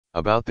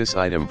About this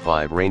item: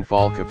 5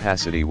 rainfall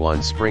capacity,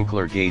 1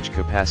 sprinkler gauge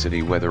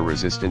capacity, weather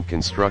resistant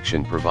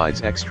construction,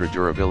 provides extra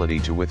durability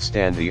to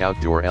withstand the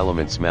outdoor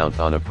elements,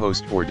 mount on a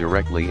post or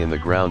directly in the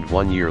ground,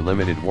 1-year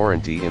limited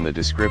warranty in the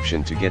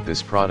description to get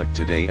this product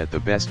today at the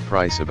best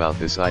price. About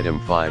this item: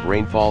 5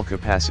 rainfall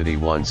capacity,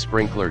 1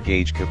 sprinkler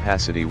gauge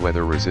capacity,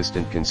 weather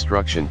resistant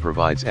construction,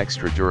 provides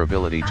extra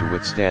durability to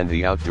withstand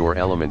the outdoor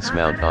elements,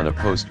 mount on a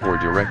post or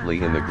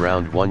directly in the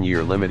ground,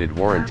 1-year limited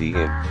warranty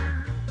in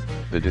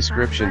the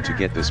description to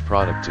get this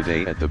product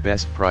today at the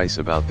best price.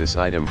 About this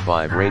item: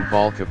 5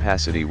 rainfall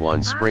capacity,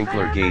 1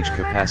 sprinkler gauge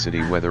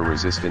capacity, weather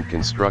resistant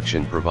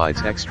construction,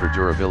 provides extra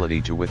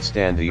durability to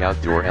withstand the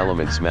outdoor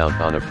elements, mount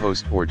on a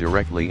post or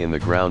directly in the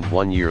ground,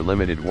 1-year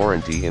limited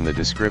warranty in the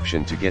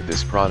description to get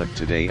this product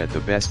today at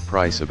the best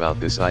price. About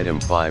this item: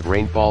 5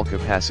 rainfall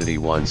capacity,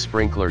 1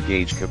 sprinkler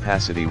gauge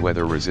capacity,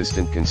 weather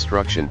resistant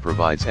construction,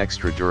 provides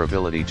extra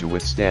durability to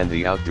withstand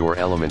the outdoor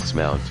elements,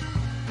 mount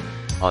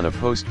on a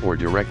post or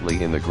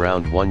directly in the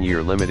ground,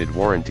 1-year limited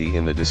warranty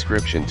in the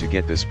description to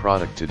get this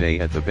product today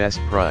at the best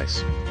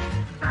price.